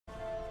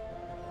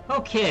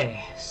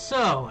Okay,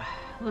 so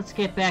let's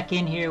get back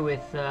in here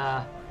with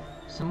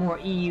some more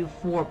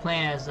EU4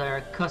 playing as our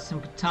custom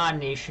Catan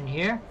nation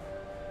here.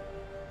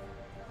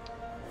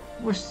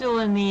 We're still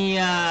in the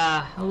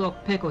a little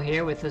pickle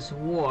here with this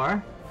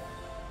war,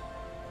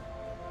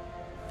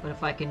 but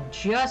if I can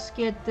just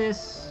get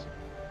this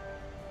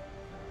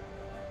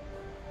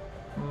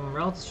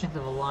relative strength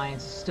of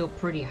alliance is still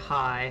pretty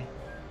high.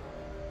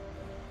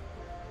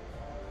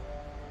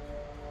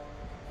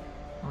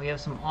 We have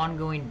some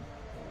ongoing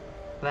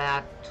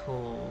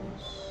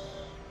battles.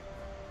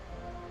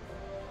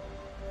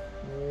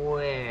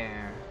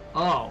 Where?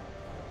 Oh.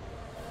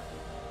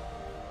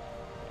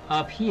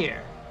 Up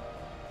here.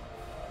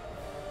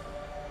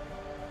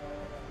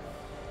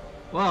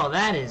 Well,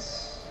 that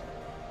is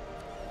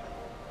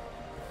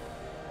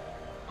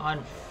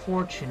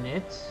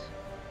unfortunate.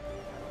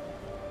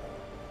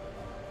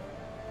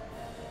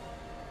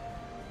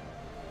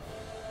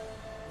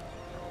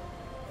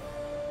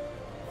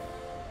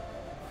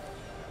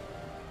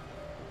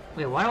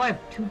 Wait, why do I have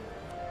two?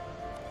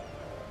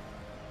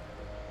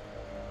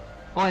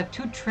 Oh, I have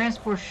two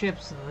transport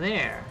ships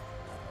there.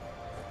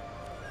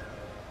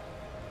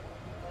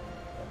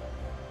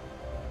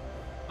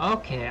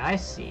 Okay, I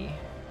see.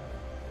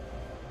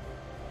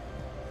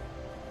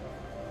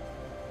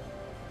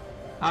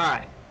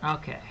 Alright,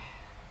 okay.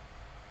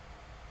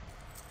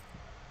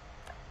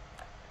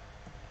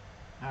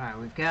 Alright,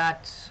 we've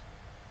got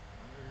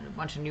a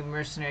bunch of new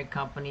mercenary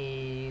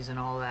companies and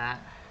all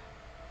that.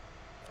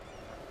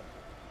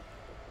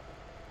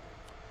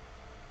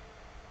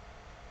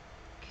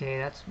 Okay,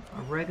 that's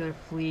a regular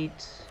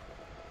fleet.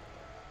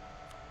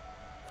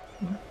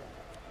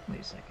 Wait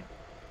a second.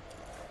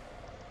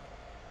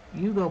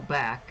 You go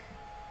back.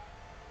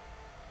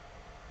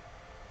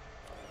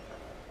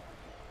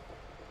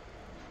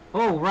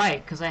 Oh,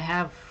 right, because I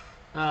have,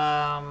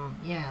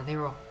 yeah,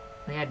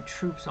 they had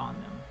troops on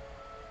them.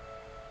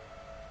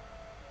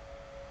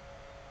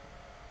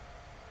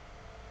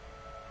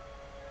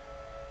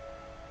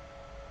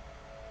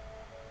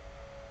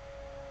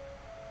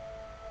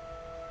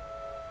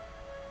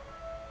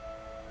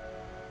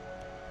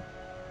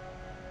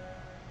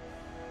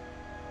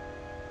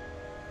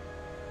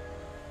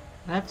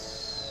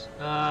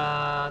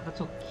 That's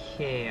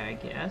okay, I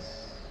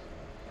guess.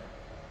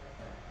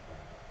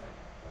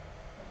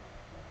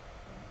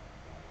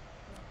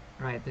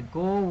 Right, the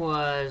goal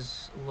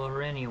was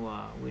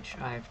Loreniwa, which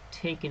I've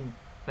taken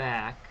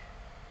back.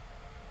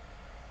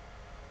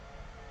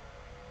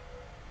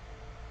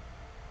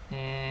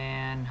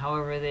 And,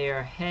 however, they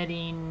are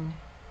heading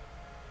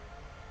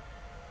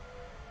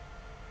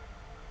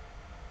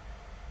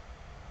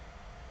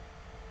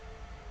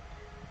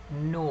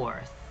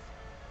north.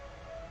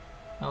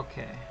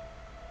 Okay.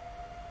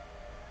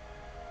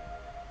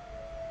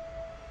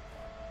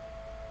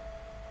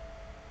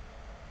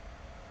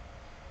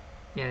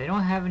 Yeah, they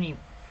don't have any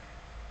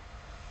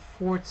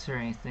forts or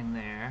anything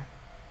there.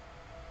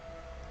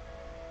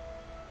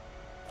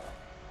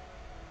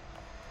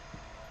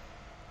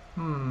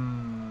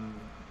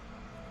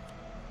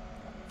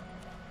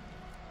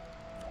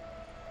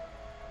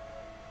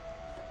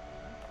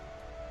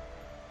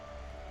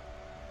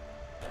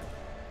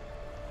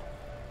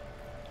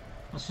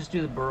 Let's just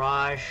do the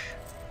barrage.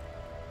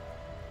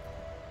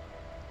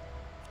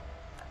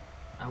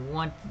 I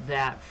want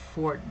that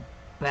fort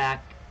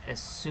back as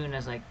soon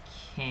as I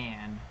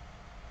can.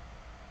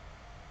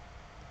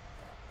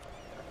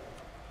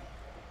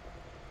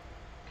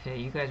 Okay,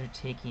 you guys are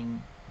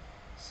taking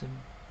some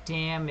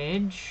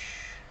damage.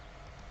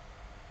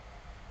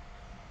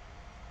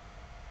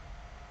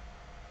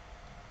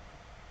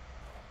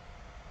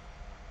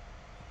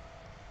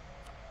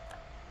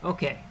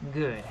 Okay,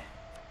 good.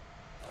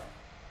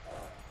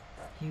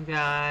 You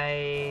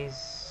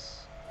guys...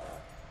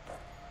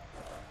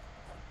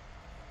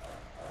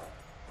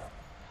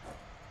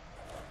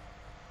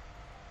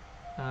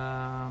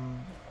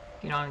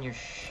 get on your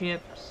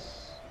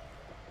ships.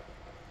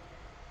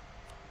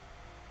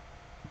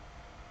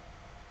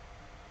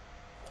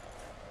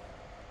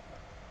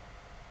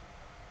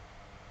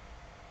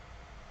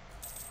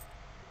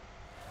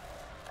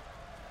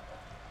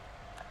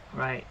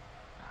 Right.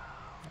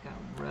 We got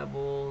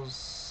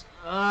rebels.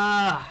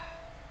 I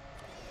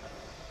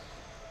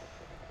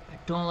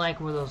don't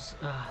like where those...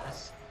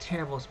 that's a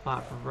terrible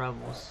spot for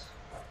rebels.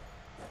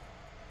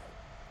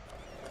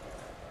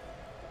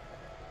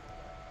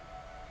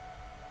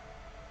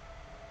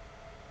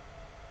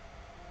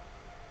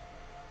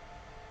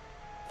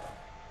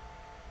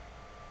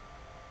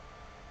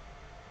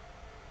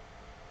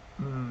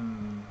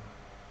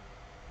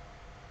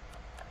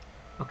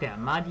 Okay,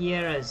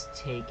 Madeira is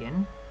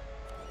taken.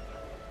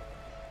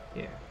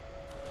 Here.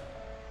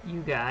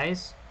 You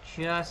guys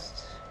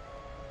just...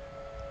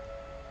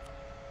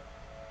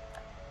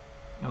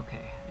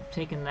 Okay, I've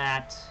taken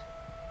that.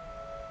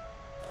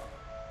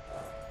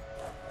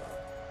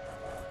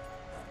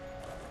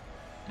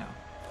 No.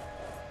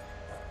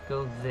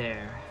 Go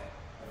there.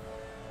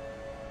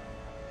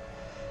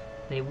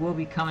 They will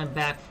be coming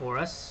back for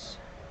us.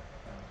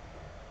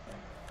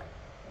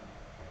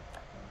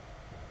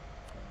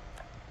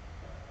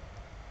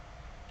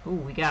 Oh,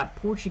 we got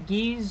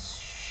Portuguese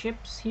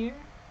ships here.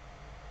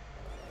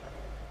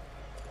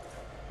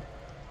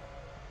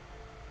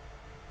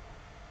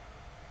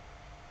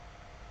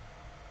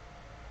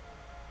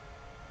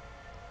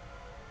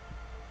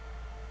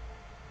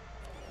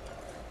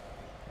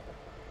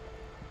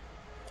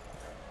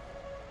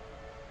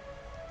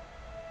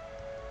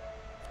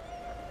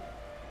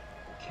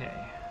 Okay,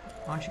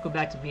 why don't you go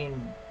back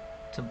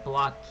to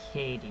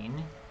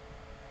blockading?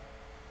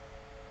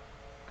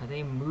 Are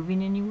they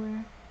moving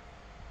anywhere?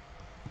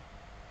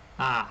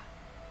 Ah.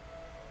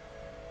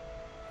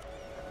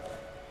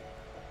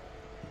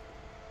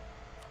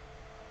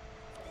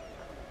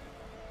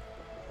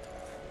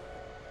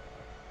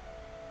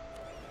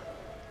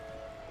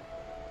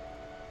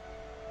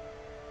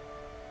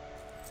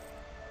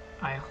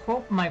 I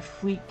hope my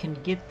fleet can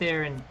get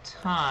there in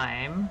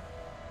time.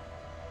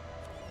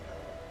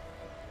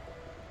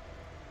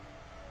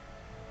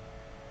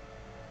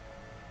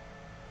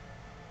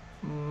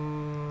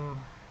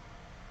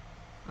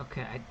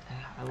 Okay,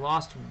 I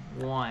lost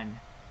one.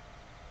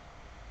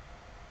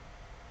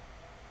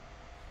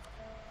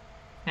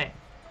 Hey,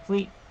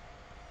 fleet.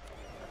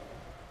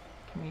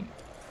 Can we...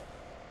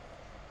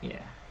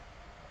 Yeah.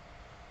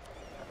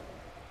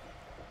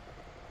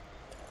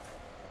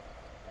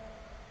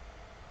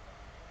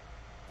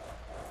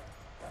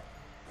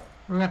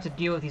 We're gonna have to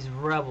deal with these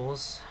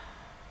rebels.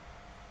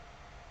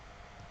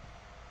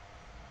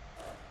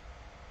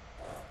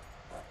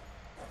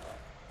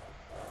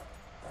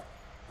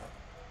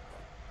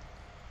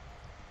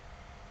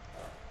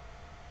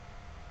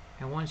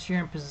 And once you're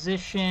in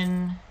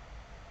position,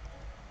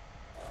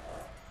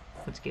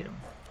 let's get them.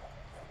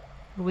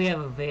 What do we have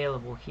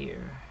available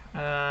here?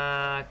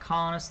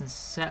 Colonist and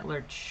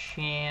settler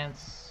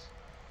chance.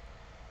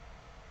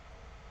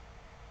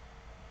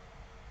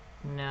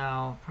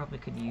 No, probably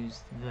could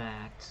use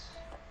that.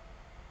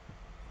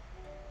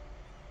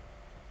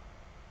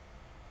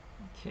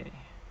 Okay.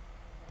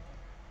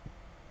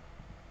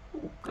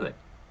 Ooh, good.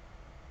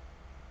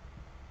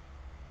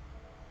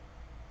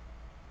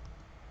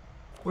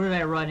 Where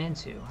did I run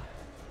into?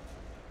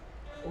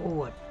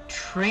 Oh, a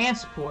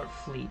transport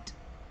fleet.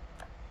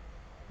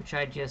 Which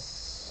I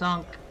just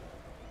sunk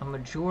a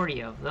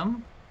majority of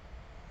them.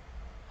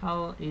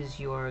 How is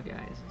your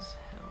guys'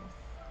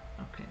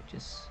 health? Okay,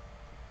 just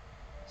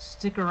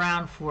stick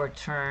around for a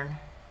turn.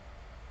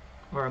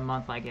 Or a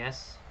month, I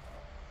guess.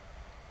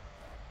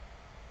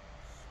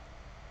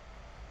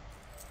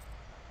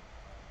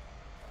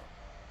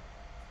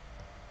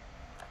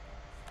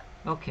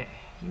 Okay,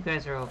 you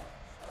guys are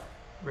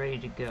ready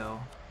to go.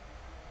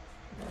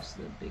 There's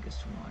the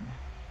biggest one.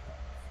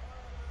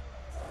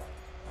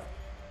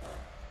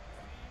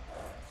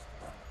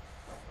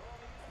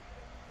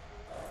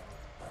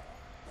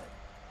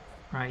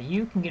 Alright,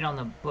 you can get on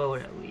the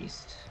boat at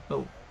least.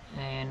 Oh,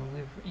 and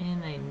we're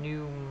in a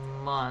new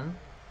month.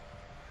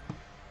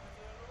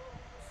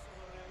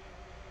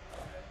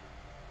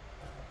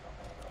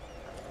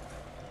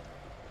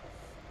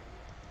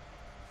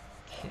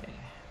 Okay.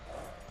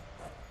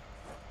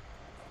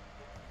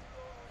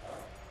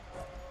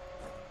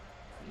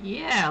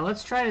 Yeah,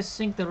 let's try to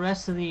sink the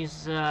rest of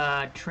these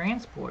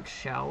transports,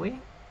 shall we?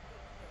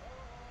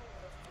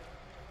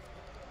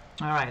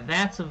 Alright,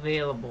 that's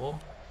available.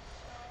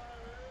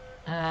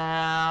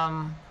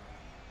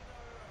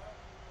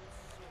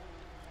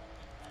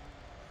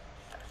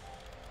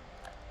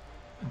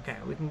 Okay,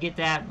 we can get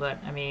that, but,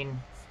 I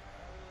mean,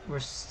 we're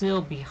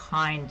still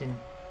behind in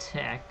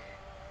tech.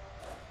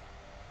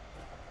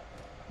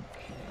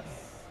 Okay.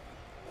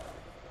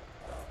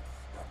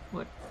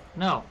 What?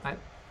 No, There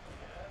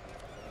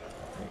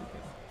you go.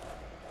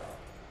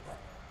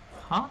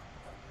 Huh?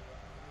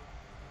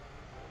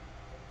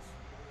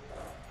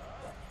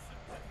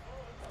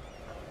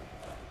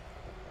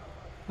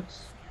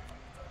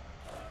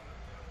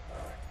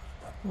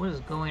 What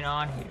is going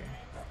on here?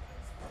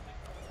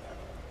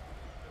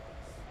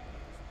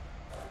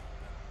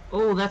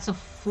 Oh, that's a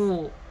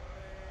full...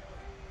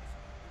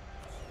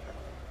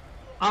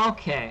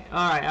 Okay,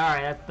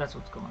 alright, that's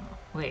what's going on.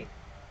 Wait.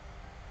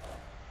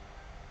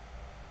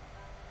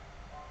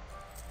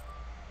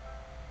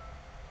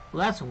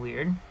 Well, that's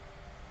weird.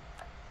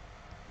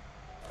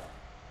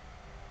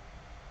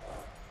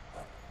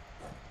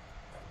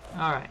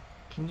 Alright,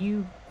 can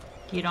you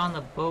get on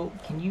the boat?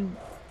 Can you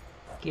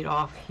get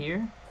off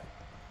here?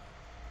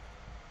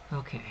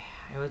 Okay,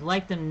 I would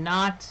like them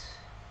not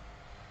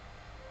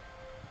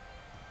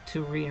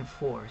to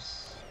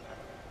reinforce.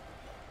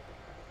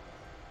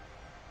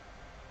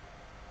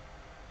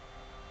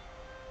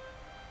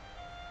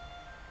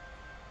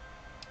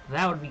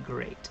 That would be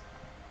great.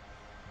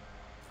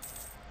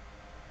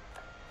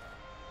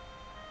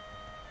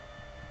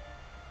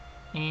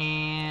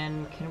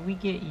 And can we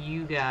get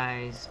you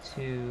guys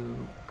to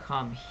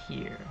come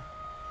here?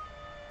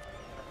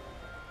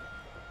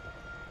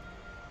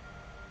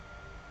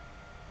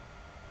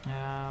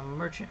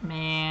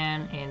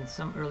 Merchantman and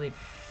some early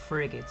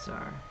frigates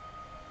are.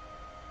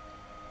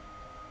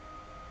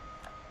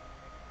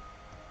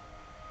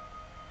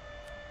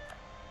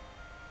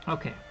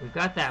 Okay, we've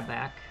got that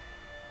back.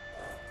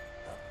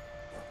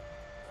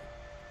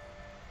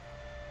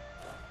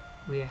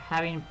 We're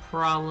having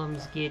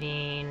problems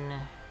getting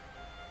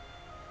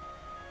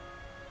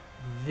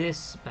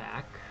this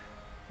back.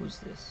 Who's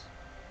this?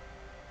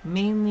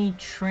 Mainly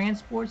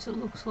transports, it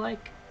looks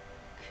like.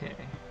 Okay.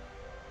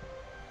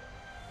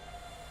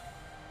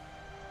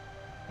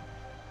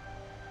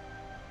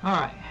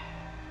 Alright.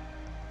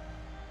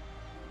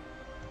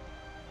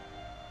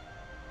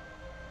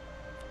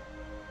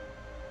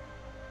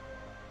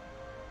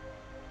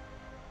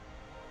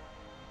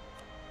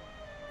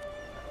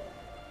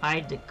 I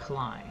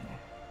decline.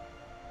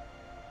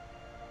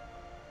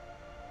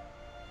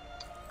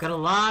 Got a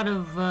lot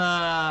of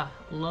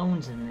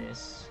loans in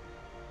this.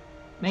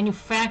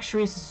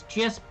 Manufacturers has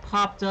just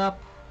popped up.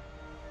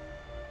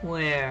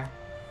 Where?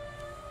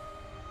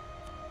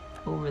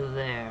 Over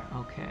there.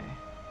 Okay.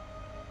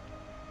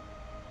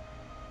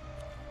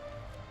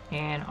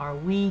 And are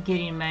we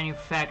getting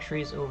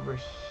manufacturers over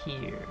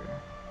here?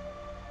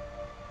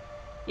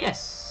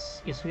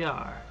 Yes. Yes, we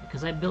are.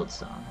 Because I built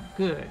some.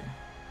 Good.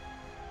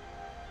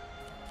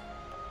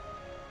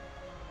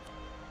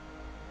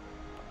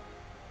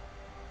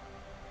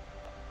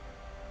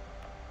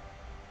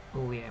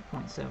 Oh yeah,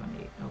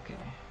 0.78, okay.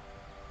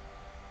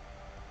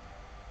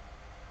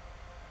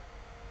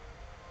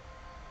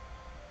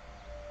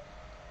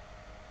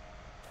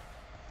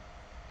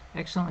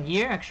 Excellent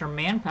year, extra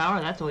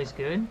manpower, that's always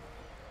good.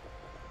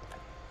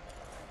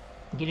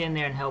 Get in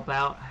there and help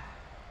out.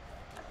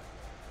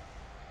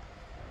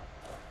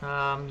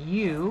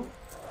 You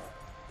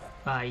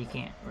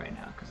can't right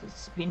now because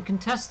it's being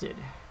contested.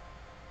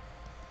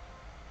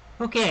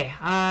 Okay,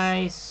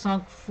 I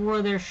sunk 4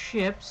 of their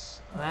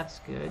ships, that's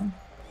good.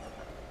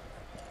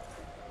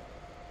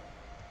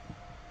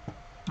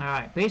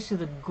 Alright,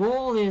 basically the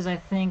goal is, I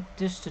think,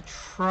 just to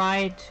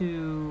try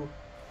to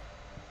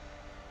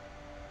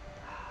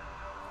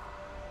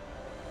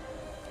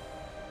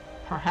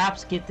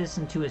perhaps get this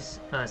into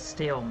a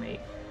stalemate.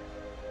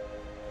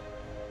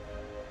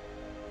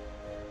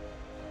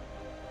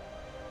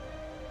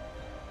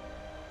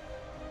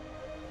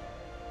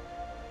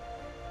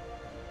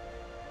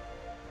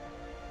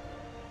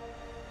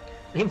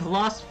 They've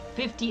lost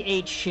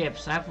 58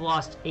 ships, I've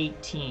lost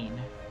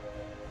 18.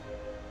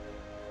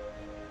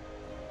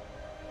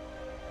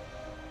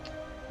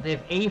 They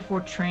have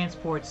 84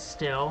 transports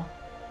still,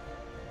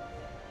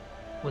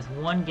 with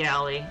 1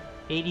 galley,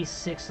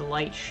 86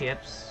 light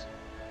ships.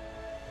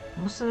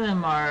 Most of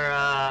them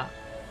are,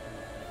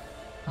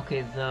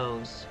 okay,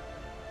 those.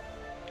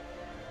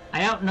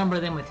 I outnumber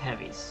them with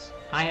heavies.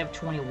 I have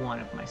 21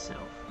 of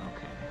myself.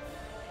 Okay.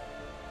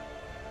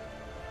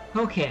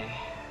 Okay.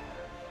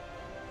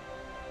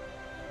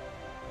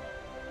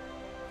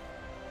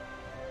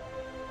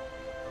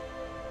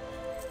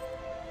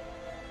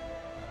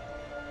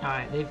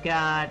 Alright, they've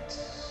got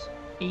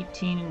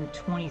 18 and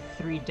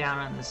 23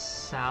 down in the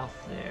south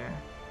there.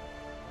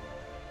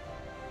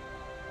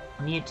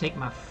 I need to take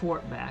my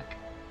fort back.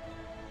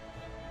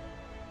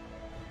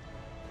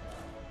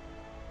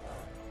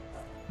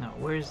 No,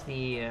 where's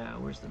the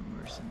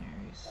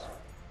mercenaries?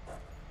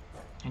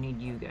 I need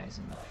you guys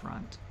in the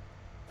front.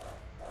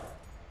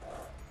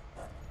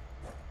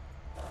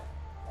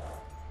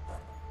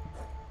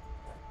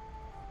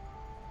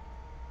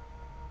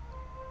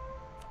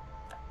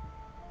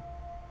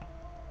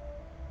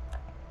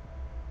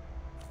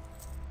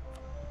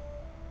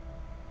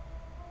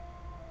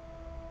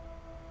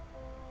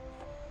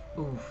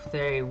 Oof,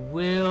 they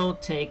will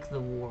take the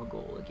war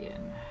goal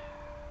again.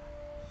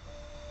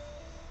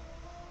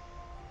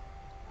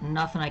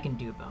 Nothing I can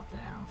do about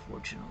that,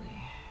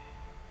 unfortunately.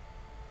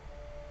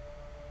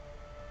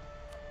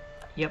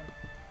 Yep.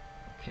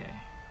 Okay.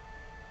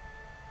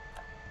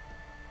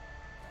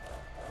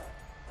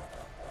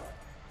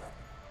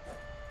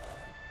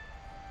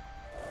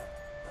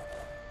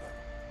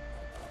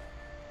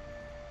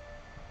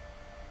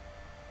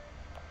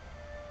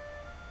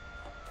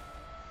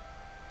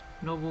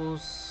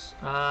 Nobles,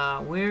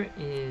 where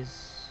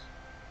is...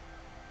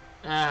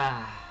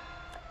 Let's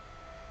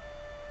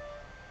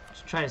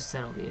try to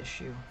settle the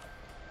issue.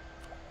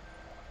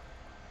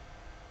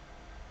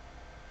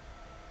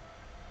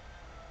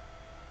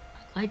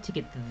 I'd like to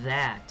get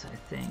that, I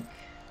think.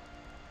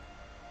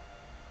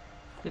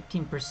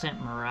 15%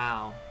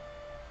 morale.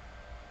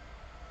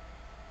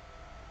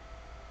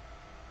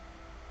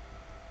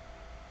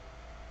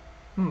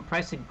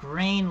 Price of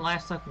grain,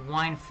 livestock,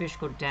 wine, fish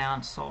go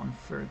down, salt and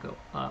fur go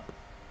up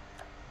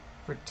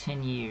for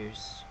 10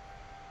 years.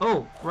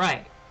 Oh,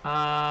 right.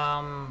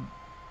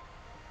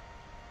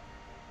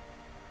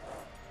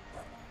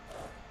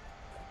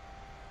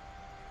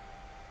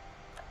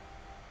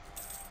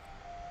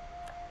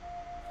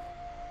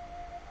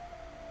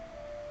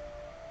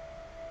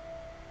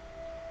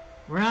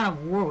 We're not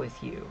at war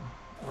with you.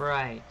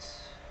 Right.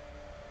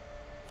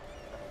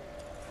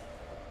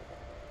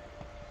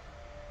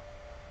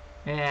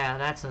 Yeah,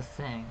 that's a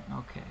thing.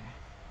 Okay.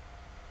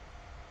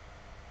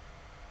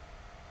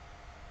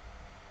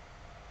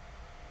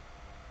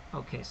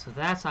 Okay, so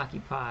that's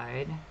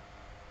occupied.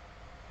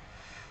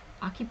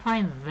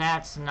 Occupying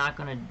that's not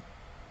gonna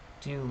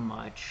do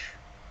much.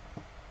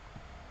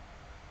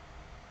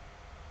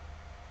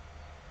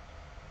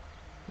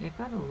 They've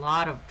got a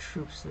lot of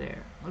troops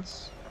there.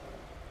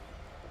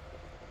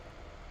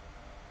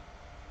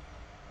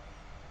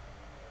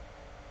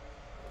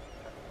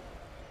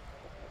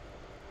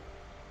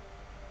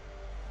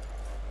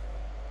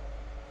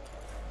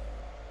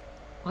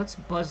 Let's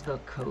buzz the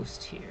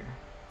coast here.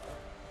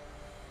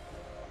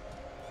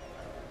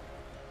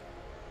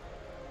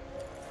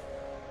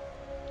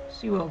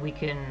 See what we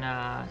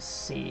can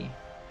see,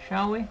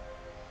 shall we?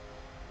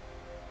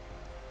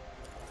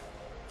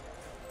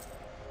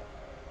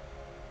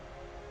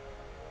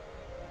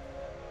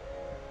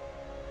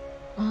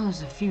 Oh,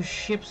 there's a few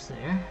ships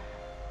there.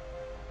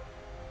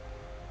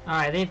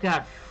 Alright, they've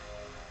got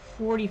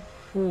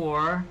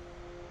 44.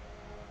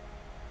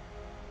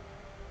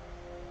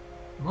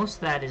 Most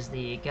of that is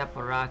the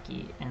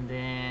Gaparaki, and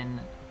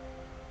then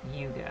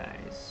you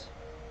guys.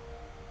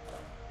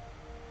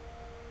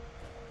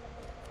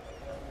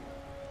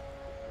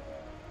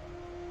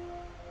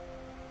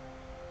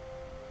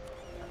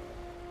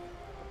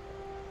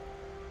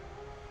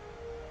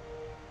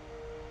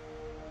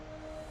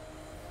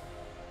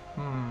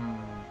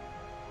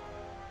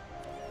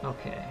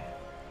 Okay.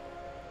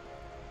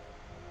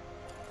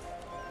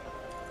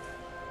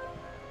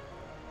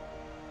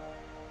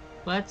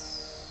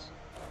 Let's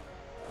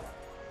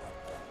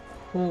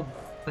pull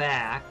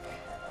back.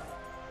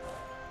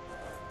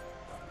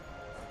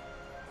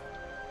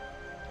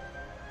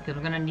 Because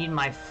I'm gonna need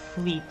my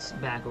fleet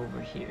back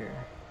over here.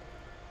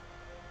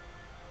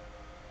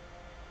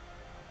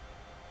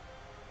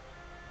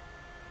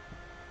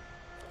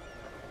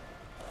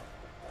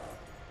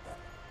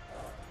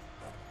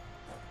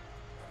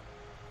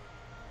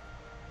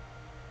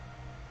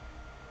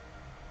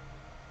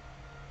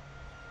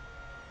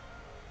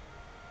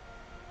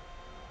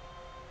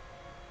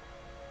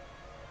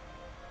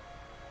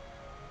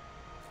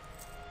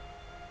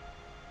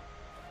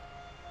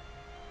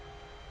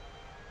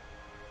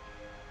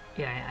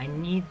 Yeah, I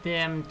need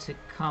them to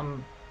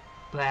come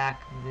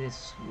back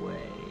this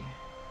way.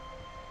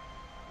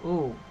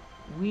 Oh,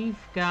 we've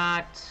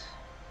got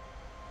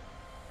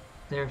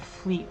their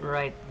fleet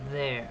right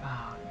there.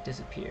 Oh, it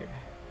disappeared.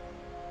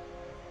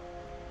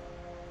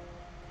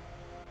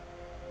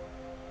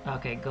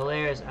 Okay,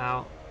 Galera's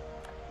out.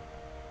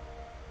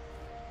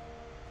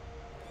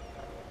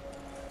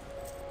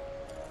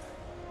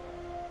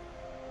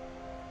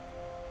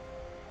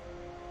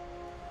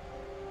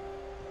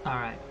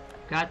 Alright,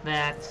 got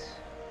that.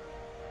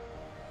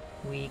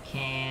 We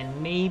can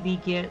maybe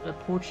get a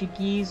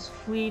Portuguese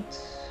fleet.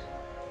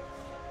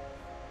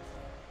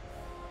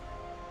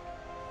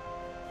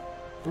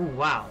 Ooh,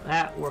 wow,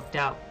 that worked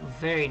out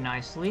very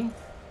nicely.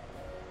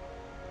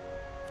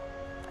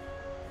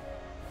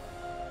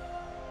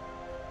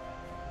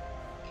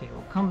 Okay,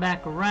 we'll come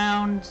back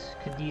around.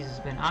 Cadiz has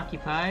been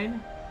occupied.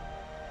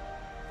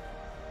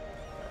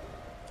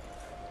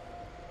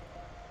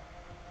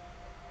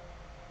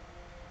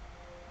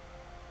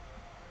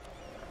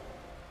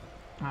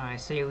 I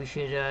say we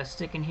should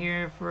stick in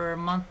here for a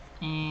month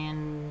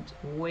and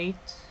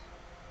wait.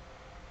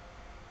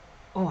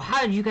 Oh,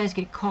 how did you guys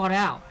get caught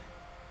out?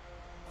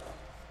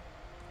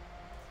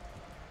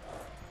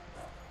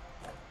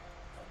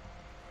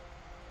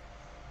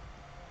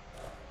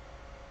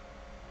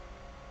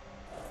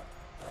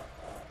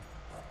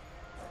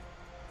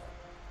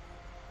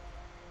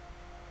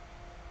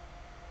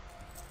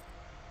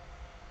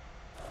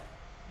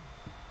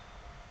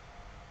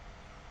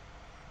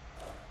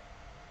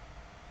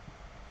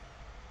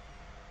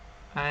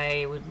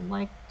 I would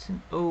like to...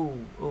 Oh,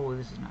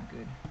 this is not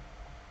good.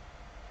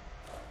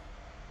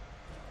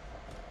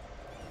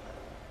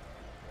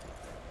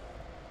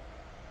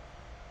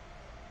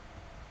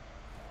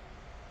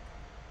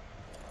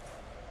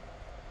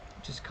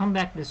 Just come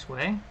back this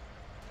way.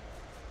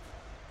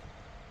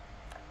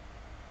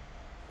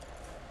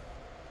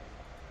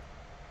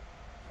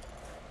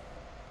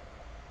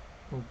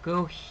 We'll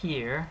go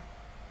here.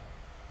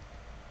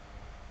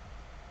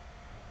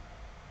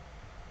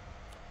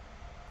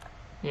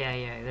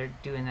 Yeah, they're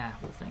doing that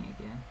whole thing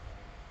again.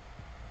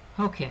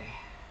 Okay.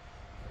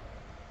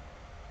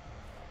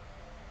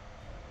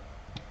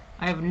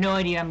 I have no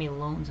idea how many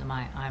loans I'm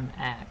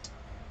at.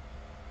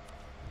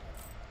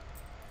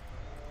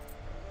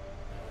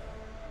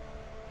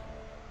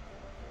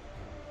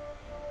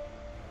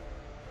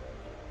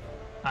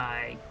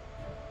 I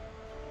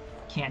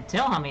can't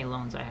tell how many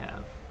loans I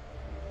have.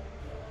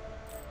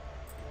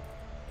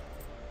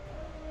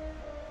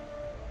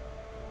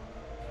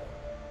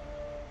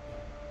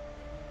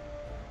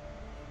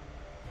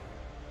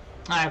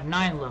 I have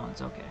 9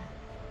 loans, okay.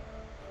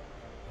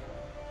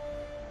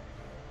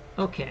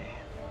 Okay.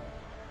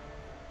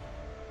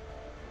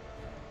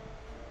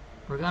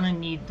 We're gonna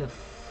need the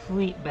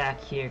fleet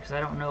back here, because I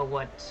don't know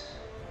what...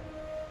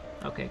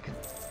 Okay,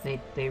 cause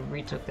they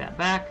retook that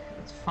back,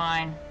 that's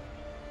fine.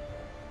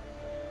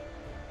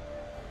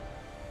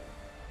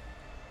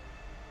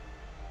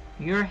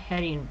 You're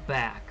heading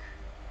back.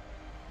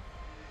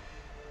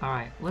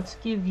 Alright, let's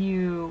give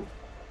you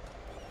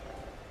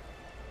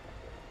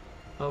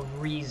a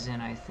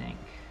reason, I think.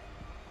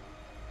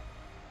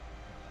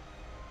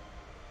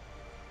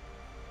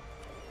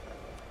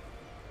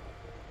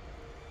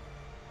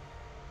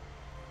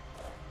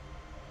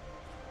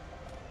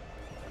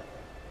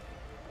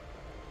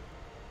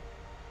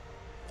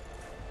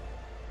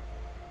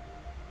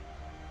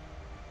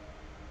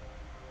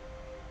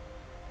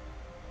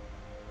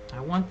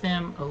 want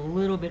them a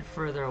little bit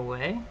further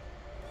away.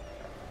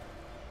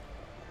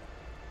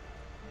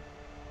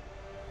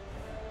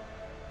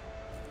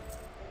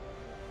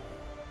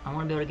 I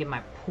want to be able to get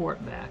my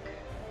port back.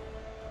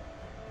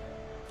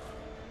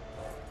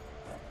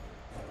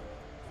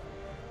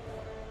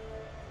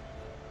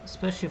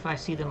 Especially if I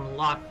see them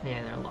locked.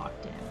 Yeah, they're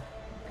locked in.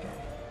 Okay.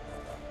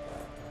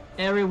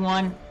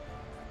 Everyone,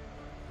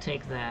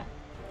 take that.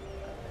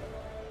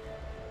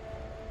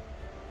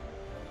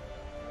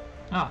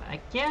 Oh, I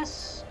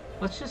guess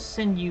let's just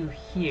send you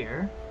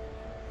here.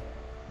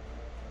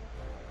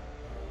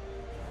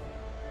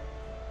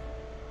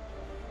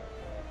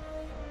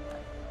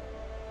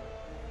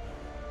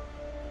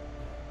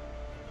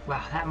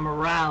 Wow, that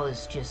morale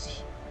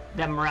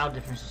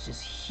difference is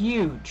just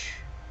huge.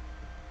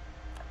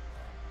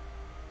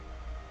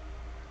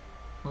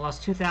 I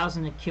lost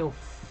 2,000 to kill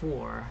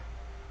 4.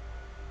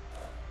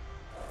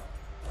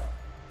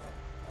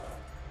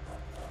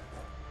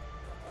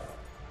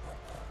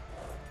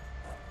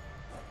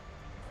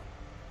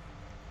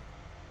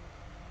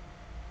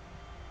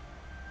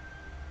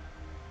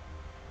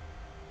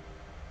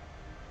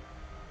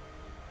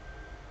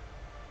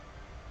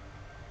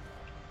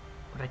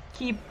 But I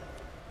keep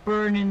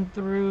burning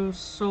through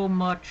so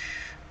much.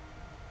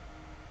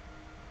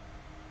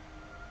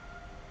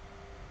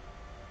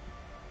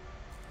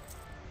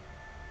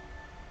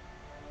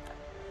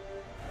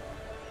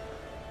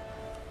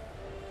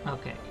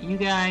 Okay, you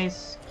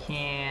guys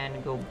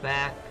can go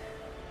back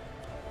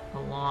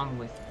along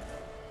with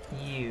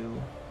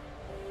you.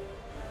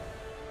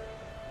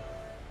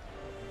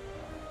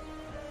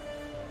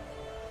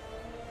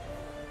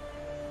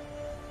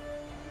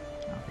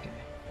 Okay.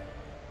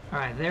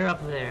 Alright, they're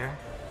up there.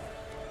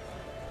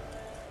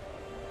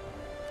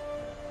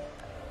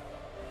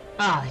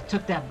 Ah, they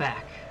took that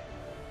back.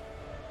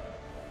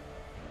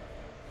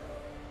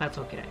 That's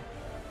okay.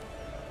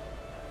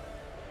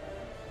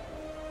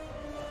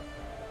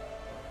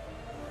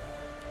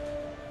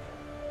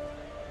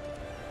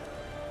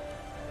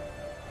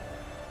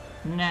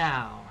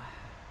 Now,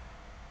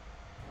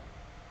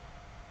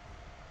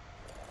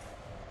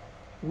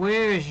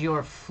 where's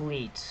your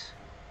fleet?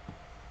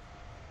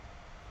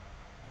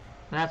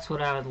 That's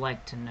what I would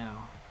like to know.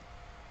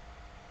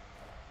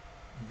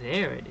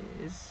 There it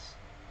is.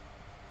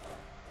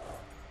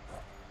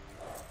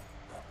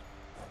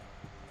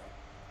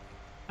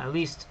 At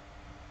least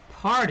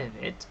part of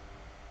it.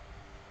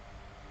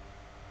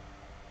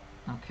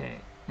 Okay,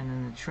 and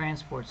then the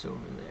transport's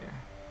over there.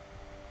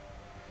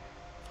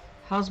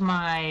 How's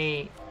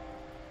my...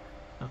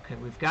 Okay,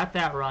 we've got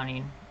that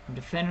running. I'm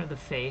Defender of the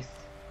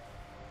Faith.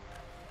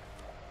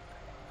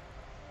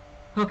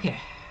 Okay,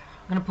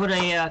 I'm gonna put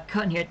a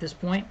cut in here at this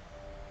point,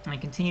 and I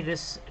continue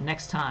this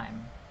next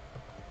time.